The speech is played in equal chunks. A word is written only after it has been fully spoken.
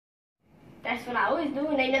That's what I always do,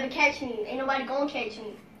 and they never catch me. Ain't nobody gonna catch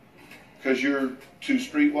me. Because you're too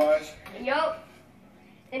streetwise? Yup.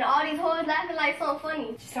 And all these hoes laughing like so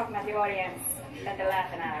funny. She's talking about the audience, that they're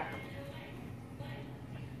laughing at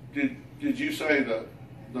her. Did you say the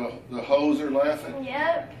hoes are laughing?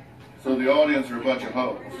 Yep. So the audience are a bunch of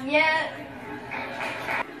hoes? Yep.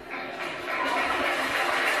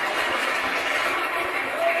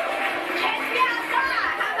 Catch me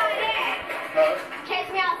outside, how about that? Huh?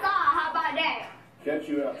 Catch me outside, how about that? Catch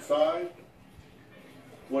you outside?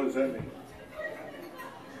 What does that mean?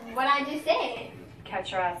 What I just said.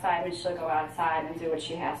 Catch her outside and she'll go outside and do what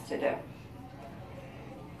she has to do.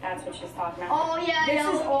 That's what she's talking about. Oh yeah, This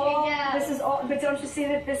no, is all, yeah. this is all, but don't you see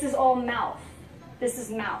that this is all mouth? This is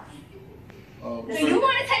mouth. Oh, Do you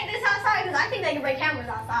want to take this outside? Because I think they can bring cameras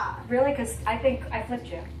outside. Really? Because I think I flipped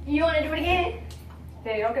you. You want to do it again?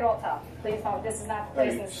 Yeah, you don't get all tough. Please don't. This is not the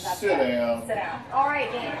place. Hey, And this is not sit the time. down. Sit down. All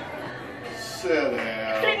right then. Sit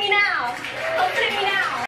down. Flip me now. Oh, flip me now.